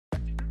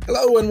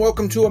Hello and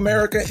welcome to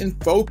America in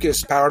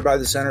Focus, powered by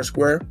the Center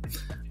Square.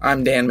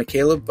 I'm Dan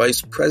McCaleb,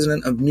 Vice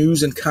President of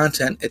News and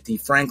Content at the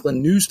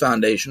Franklin News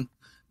Foundation,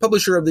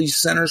 publisher of the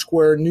Center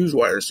Square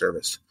Newswire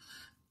service.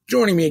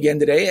 Joining me again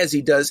today, as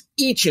he does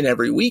each and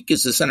every week,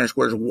 is the Center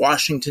Square's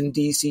Washington,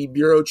 D.C.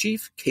 Bureau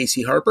Chief,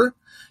 Casey Harper.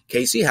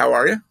 Casey, how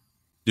are you?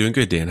 Doing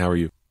good, Dan. How are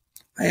you?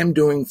 I am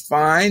doing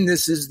fine.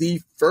 This is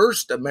the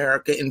first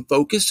America in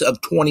Focus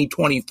of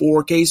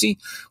 2024, Casey.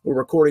 We're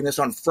recording this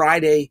on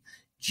Friday,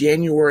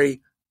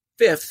 January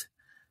 5th,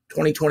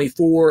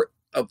 2024,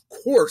 of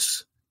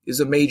course,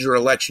 is a major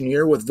election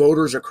year with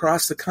voters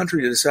across the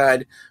country to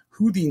decide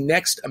who the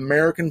next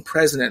American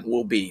president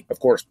will be.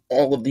 Of course,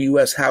 all of the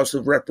U.S. House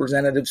of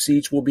Representatives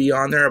seats will be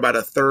on there. About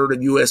a third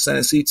of U.S.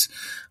 Senate seats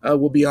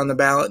will be on the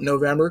ballot in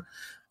November.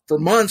 For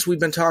months, we've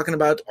been talking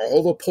about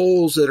all the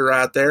polls that are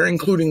out there,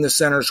 including the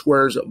Center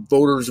Square's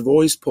Voters'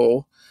 Voice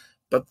poll.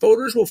 But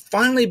voters will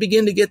finally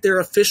begin to get their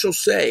official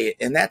say,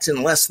 and that's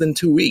in less than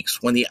 2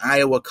 weeks when the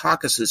Iowa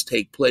caucuses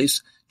take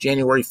place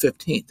January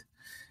 15th.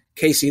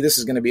 Casey, this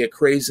is going to be a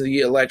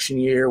crazy election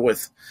year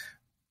with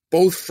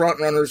both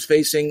frontrunners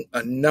facing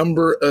a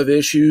number of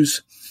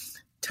issues.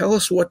 Tell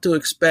us what to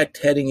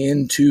expect heading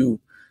into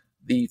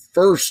the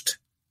first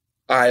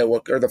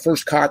Iowa, or the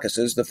first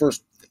caucuses, the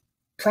first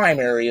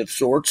primary of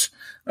sorts,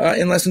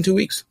 in less than 2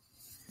 weeks.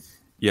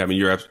 Yeah, I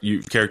mean,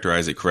 you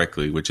characterize it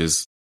correctly, which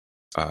is,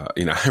 I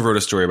wrote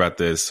a story about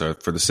this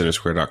for the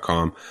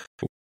centersquare.com,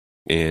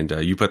 and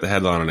you put the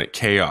headline on it,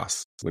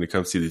 chaos, when it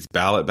comes to these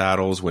ballot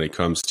battles, when it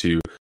comes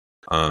to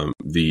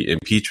the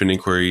impeachment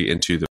inquiry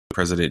into the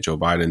President Joe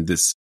Biden.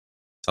 This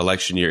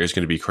election year is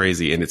going to be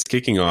crazy, and it's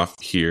kicking off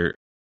here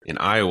in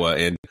Iowa.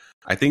 And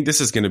I think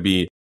this is going to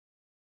be,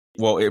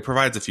 well, it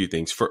provides a few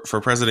things. For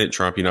President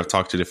Trump, I've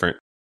talked to different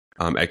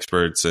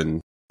experts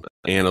and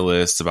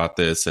analysts about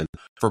this. And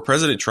for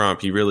President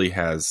Trump,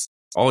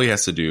 all he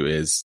has to do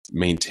is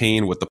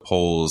maintain what the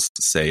polls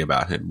say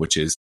about him, which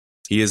is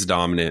he is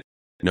dominant.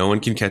 No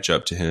one can catch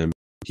up to him.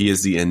 He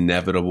is the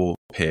inevitable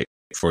pick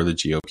for the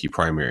GOP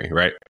primary,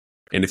 right?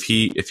 And if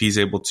he's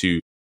able to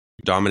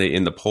dominate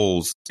in the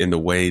polls in the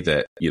way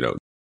that,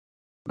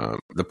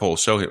 the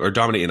polls show him, or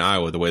dominate in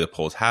Iowa the way the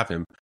polls have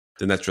him,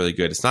 then that's really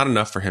good. It's not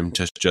enough for him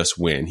to just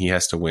win. He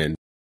has to win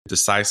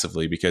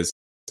decisively, because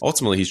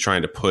ultimately he's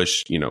trying to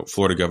push,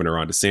 Florida Governor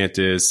Ron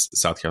DeSantis,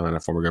 South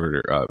Carolina former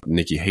Governor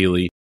Nikki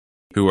Haley,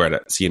 who were at a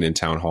CNN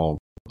town hall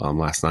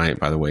last night,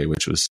 by the way,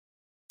 which was,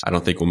 I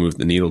don't think will move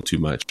the needle too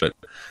much, but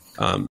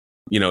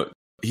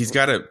he's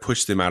got to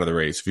push them out of the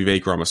race.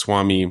 Vivek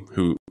Ramaswamy,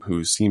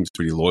 who seems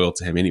pretty loyal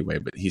to him anyway,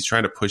 but he's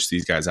trying to push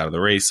these guys out of the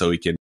race so he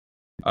can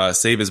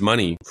save his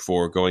money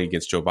for going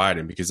against Joe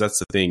Biden, because that's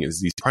the thing,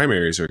 is these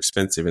primaries are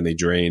expensive and they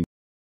drain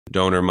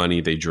donor money,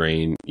 they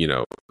drain,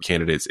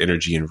 candidates'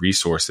 energy and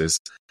resources.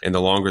 And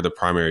the longer the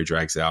primary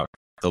drags out,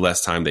 the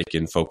less time they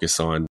can focus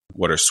on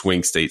what are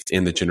swing states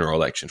in the general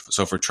election.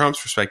 So for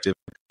Trump's perspective,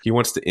 he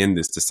wants to end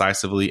this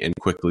decisively and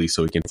quickly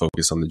so he can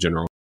focus on the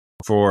general.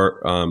 For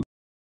Ron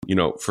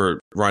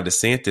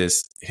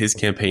DeSantis, his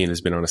campaign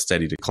has been on a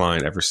steady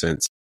decline ever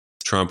since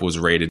Trump was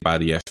raided by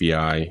the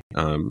FBI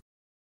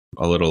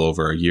a little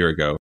over a year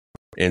ago.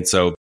 And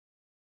so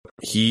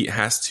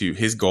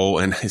his goal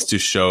is to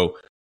show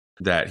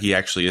that he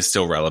actually is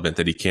still relevant,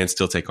 that he can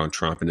still take on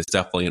Trump, and it's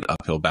definitely an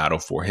uphill battle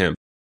for him.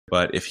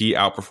 But if he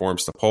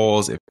outperforms the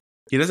polls, if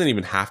he doesn't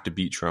even have to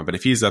beat Trump, but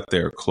if he's up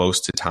there close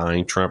to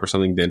tying Trump or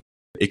something, then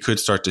it could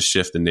start to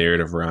shift the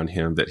narrative around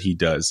him that he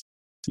does.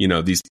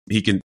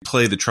 He can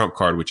play the Trump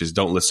card, which is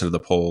don't listen to the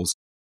polls.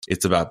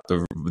 It's about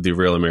the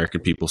real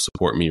American people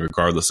support me,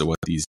 regardless of what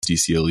these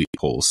DC elite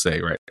polls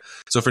say, right?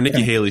 So for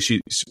Nikki Haley,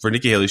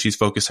 she's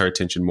focused her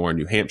attention more on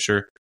New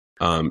Hampshire.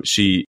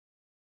 She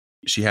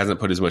hasn't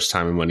put as much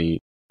time and money,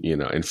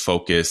 in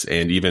focus,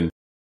 and even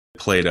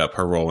played up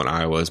her role in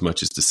Iowa as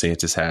much as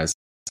DeSantis has.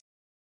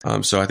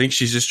 So I think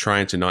she's just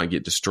trying to not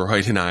get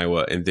destroyed in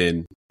Iowa and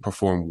then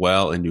perform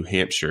well in New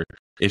Hampshire.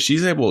 If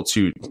she's able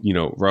to,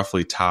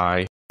 roughly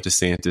tie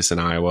DeSantis in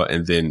Iowa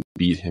and then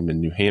beat him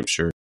in New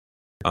Hampshire,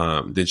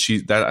 then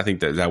I think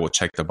that will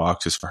check the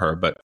boxes for her.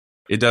 But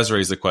it does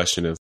raise the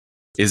question of,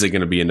 is it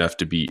going to be enough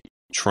to beat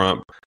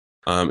Trump?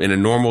 In a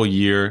normal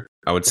year,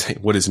 I would say,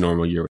 what is a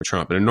normal year with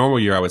Trump? In a normal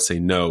year, I would say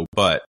no.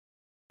 But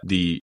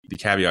the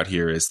caveat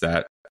here is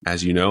that,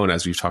 as you know, and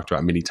as we've talked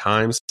about many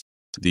times,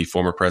 the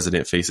former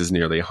president faces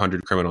nearly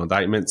 100 criminal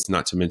indictments,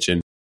 not to mention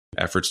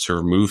efforts to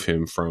remove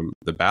him from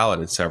the ballot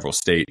in several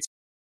states.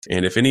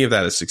 And if any of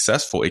that is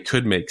successful, it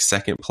could make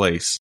second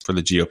place for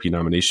the GOP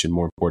nomination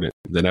more important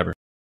than ever.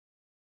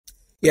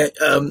 Yeah,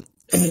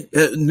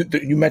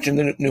 you mentioned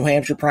the New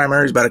Hampshire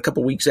primaries about a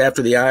couple weeks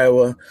after the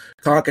Iowa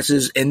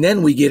caucuses, and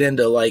then we get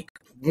into like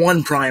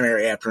one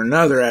primary after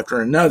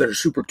another.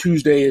 Super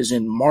Tuesday is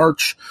in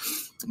March.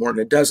 More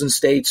than a dozen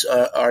states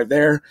are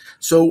there.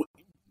 So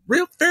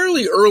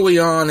fairly early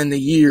on in the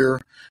year,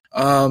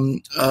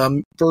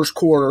 first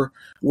quarter,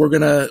 we're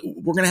gonna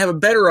have a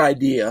better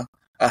idea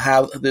of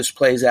how this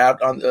plays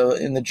out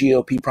in the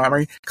GOP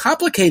primary.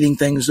 Complicating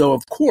things, though,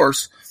 of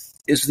course,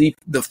 is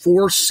the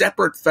 4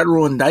 separate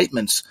federal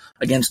indictments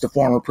against the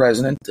former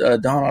president,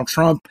 Donald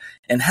Trump,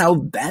 and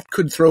how that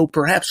could throw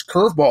perhaps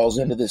curveballs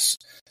into this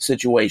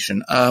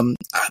situation.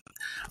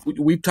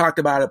 We've talked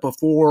about it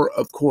before,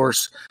 of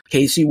course,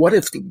 Casey. What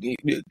if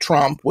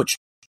Trump, which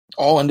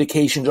all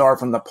indications are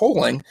from the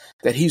polling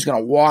that he's going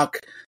to walk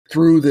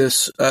through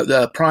this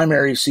the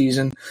primary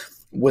season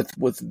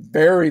with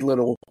very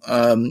little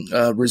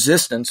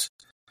resistance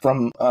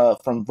from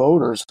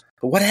voters.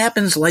 But what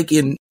happens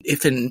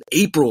if in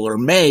April or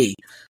May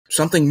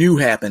something new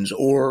happens,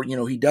 or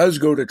he does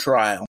go to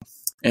trial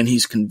and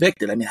he's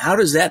convicted? I mean, how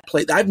does that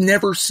play? I've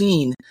never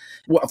seen.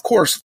 Well, of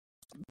course,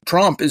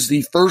 Trump is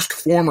the first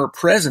former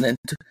president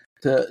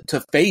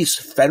to face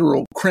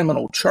federal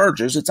criminal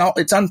charges.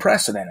 It's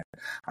unprecedented.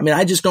 I mean,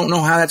 I just don't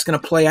know how that's going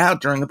to play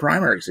out during the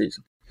primary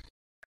season.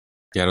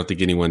 Yeah, I don't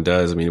think anyone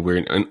does. I mean, we're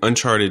in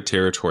uncharted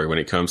territory when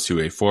it comes to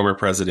a former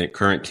president,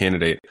 current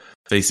candidate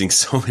facing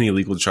so many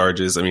legal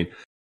charges. I mean,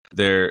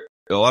 a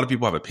lot of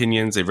people have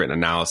opinions. They've written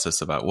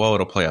analysis about, well,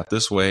 it'll play out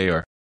this way,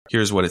 or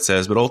here's what it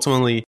says. But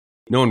ultimately,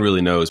 no one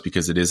really knows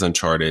because it is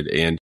uncharted,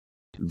 and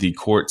the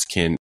courts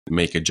can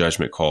make a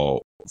judgment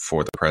call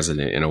for the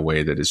president in a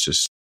way that is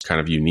just kind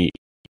of unique.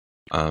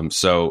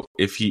 So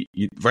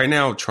right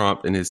now,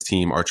 Trump and his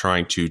team are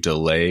trying to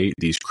delay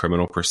these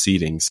criminal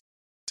proceedings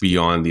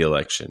beyond the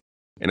election.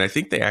 And I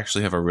think they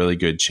actually have a really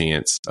good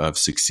chance of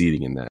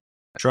succeeding in that.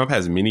 Trump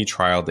has many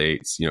trial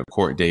dates,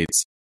 court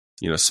dates,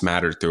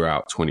 smattered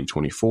throughout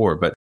 2024.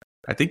 But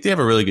I think they have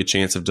a really good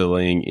chance of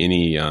delaying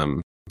any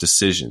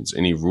decisions,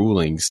 any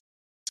rulings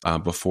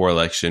before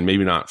election.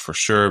 Maybe not for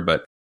sure,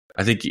 but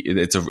I think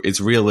it's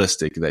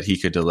realistic that he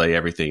could delay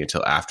everything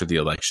until after the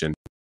election.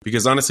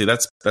 Because honestly,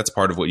 that's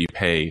part of what you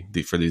pay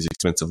for these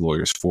expensive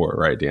lawyers for,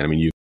 right, Dan? I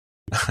mean,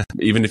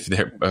 even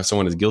if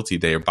someone is guilty,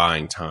 they are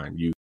buying time.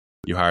 You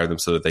hire them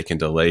so that they can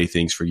delay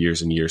things for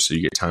years and years, so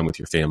you get time with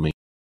your family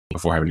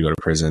before having to go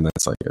to prison.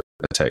 That's like a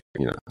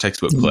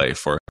textbook play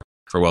for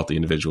wealthy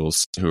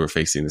individuals who are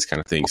facing this kind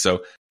of thing.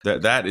 So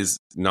that is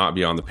not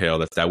beyond the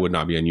pale. That would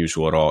not be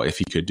unusual at all if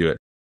he could do it.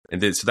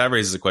 And then so that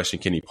raises the question: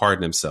 can he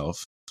pardon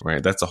himself?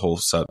 Right, that's a whole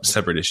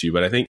separate issue.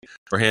 But I think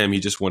for him, he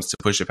just wants to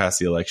push it past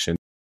the election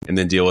and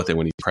then deal with it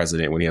when he's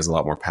president, when he has a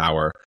lot more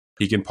power.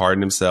 He can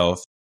pardon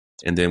himself,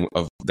 and then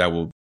that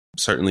will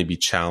certainly be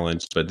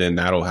challenged. But then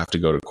that'll have to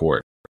go to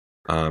court.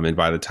 And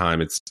by the time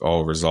it's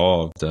all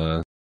resolved,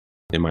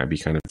 it might be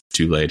kind of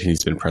too late.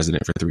 He's been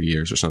president for 3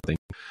 years or something.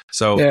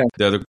 So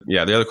the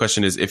other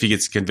question is, if he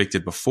gets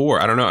convicted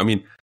before, I don't know. I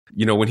mean,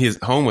 when his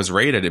home was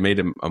raided, it made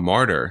him a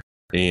martyr,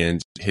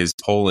 and his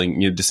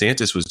polling,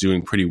 DeSantis was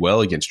doing pretty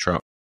well against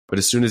Trump. But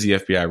as soon as the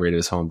FBI raided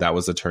his home, that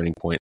was the turning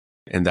point.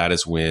 And that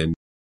is when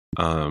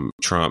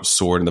Trump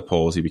soared in the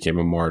polls. He became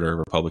a martyr.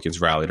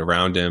 Republicans rallied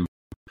around him.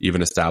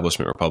 Even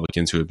establishment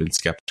Republicans who had been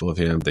skeptical of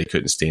him, they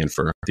couldn't stand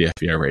for the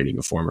FBI raiding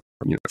a former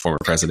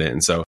president.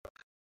 And so,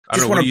 I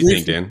don't know. What do you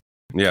think, Dan?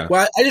 Yeah.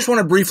 Well, I just want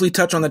to briefly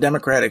touch on the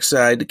Democratic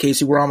side.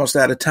 Casey, we're almost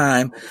out of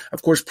time.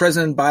 Of course,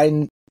 President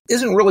Biden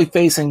isn't really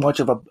facing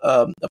much of a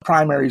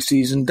primary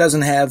season,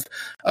 doesn't have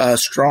a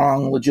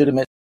strong,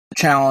 legitimate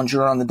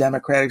challenger on the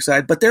Democratic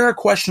side, but there are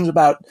questions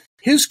about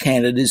his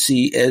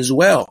candidacy as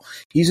well.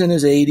 He's in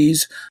his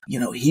 80s.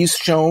 He's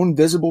shown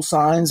visible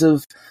signs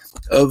of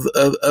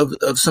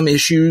some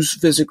issues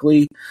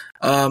physically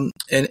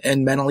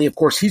and mentally. Of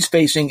course, he's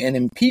facing an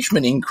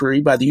impeachment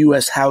inquiry by the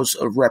U.S. House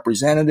of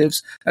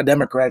Representatives. Now,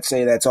 Democrats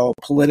say that's all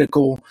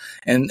political,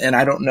 and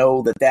I don't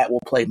know that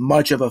will play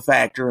much of a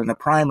factor in the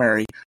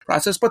primary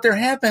process. But there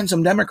have been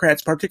some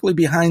Democrats, particularly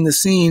behind the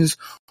scenes,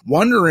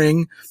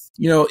 wondering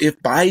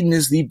if Biden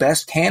is the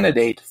best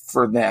candidate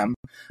for them.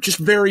 Just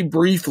very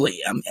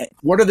briefly,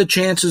 what are the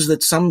chances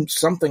that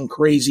something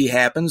crazy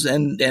happens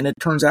and it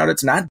turns out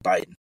it's not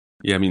Biden?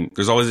 Yeah, I mean,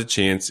 there's always a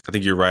chance. I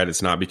think you're right.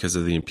 It's not because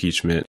of the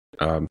impeachment.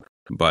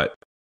 But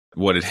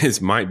what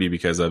it might be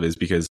because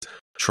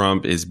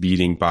Trump is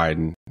beating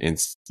Biden in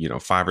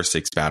 5 or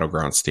 6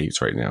 battleground states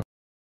right now.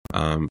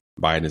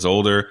 Biden is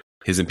older.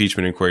 His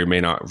impeachment inquiry may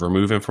not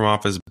remove him from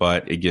office,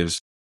 but it gives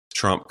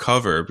Trump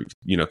cover,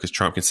 because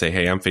Trump can say,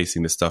 hey, I'm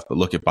facing this stuff, but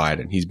look at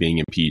Biden. He's being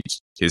impeached.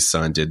 His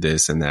son did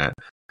this and that.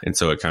 And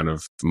so it kind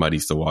of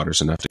muddies the waters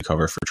enough to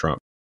cover for Trump.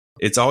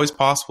 It's always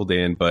possible,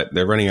 Dan, but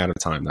they're running out of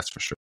time. That's for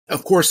sure.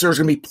 Of course, there's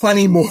going to be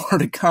plenty more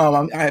to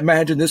come. I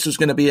imagine this is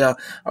going to be a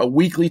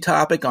weekly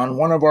topic on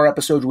one of our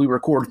episodes. We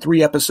record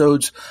 3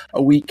 episodes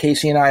a week.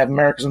 Casey and I have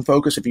Americas in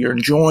Focus. If you're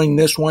enjoying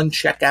this one,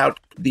 check out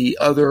the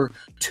other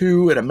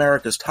 2 at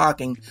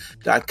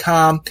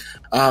americastalking.com.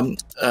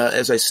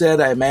 As I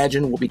said, I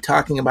imagine we'll be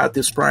talking about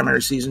this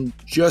primary season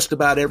just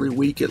about every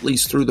week, at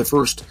least through the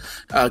first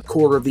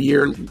quarter of the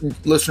year.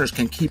 Listeners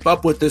can keep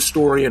up with this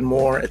story and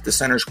more at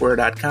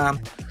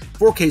thecentersquare.com.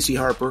 For Casey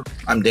Harper,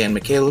 I'm Dan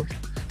McCaleb.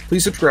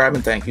 Please subscribe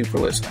and thank you for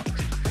listening.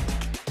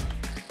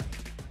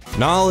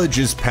 Knowledge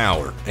is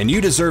power, and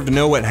you deserve to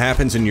know what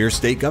happens in your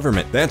state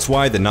government. That's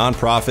why the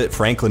nonprofit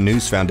Franklin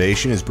News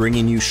Foundation is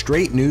bringing you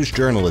straight news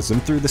journalism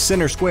through the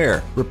Center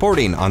Square,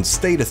 reporting on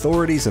state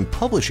authorities and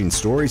publishing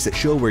stories that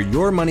show where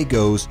your money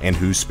goes and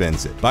who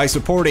spends it. By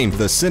supporting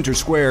the Center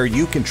Square,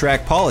 you can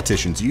track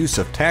politicians' use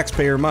of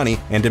taxpayer money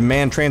and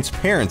demand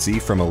transparency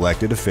from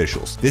elected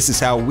officials. This is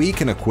how we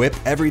can equip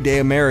everyday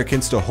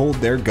Americans to hold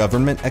their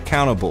government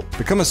accountable.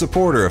 Become a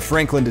supporter of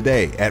Franklin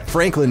today at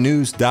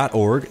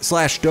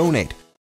franklinnews.org/donate.